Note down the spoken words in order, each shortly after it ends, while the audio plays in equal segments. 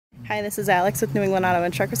Hi, this is Alex with New England Auto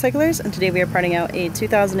and Truck Recyclers, and today we are parting out a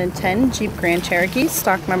 2010 Jeep Grand Cherokee,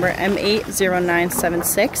 stock number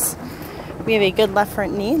M80976. We have a good left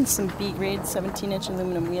front knee and some B-grade 17-inch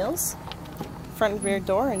aluminum wheels. Front and rear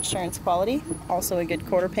door, insurance quality, also a good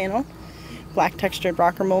quarter panel. Black textured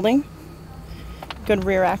rocker molding. Good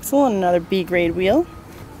rear axle and another B-grade wheel.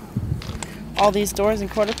 All these doors and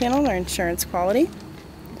quarter panel are insurance quality.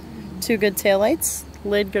 Two good taillights,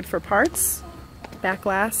 lid good for parts. Back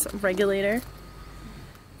glass, regulator,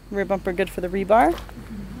 rear bumper good for the rebar.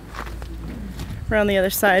 Around the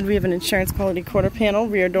other side we have an insurance quality quarter panel,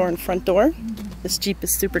 rear door and front door. This Jeep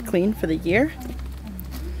is super clean for the year.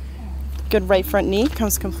 Good right front knee,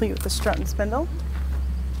 comes complete with the strut and spindle.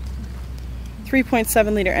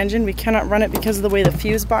 3.7 liter engine, we cannot run it because of the way the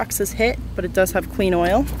fuse box is hit, but it does have clean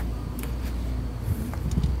oil.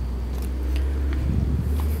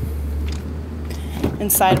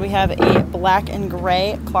 Inside we have a black and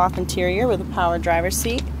gray cloth interior with a power driver's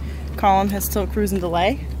seat. Column has tilt, cruise, and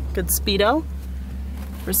delay. Good speedo.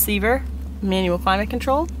 Receiver, manual climate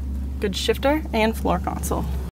control, good shifter, and floor console.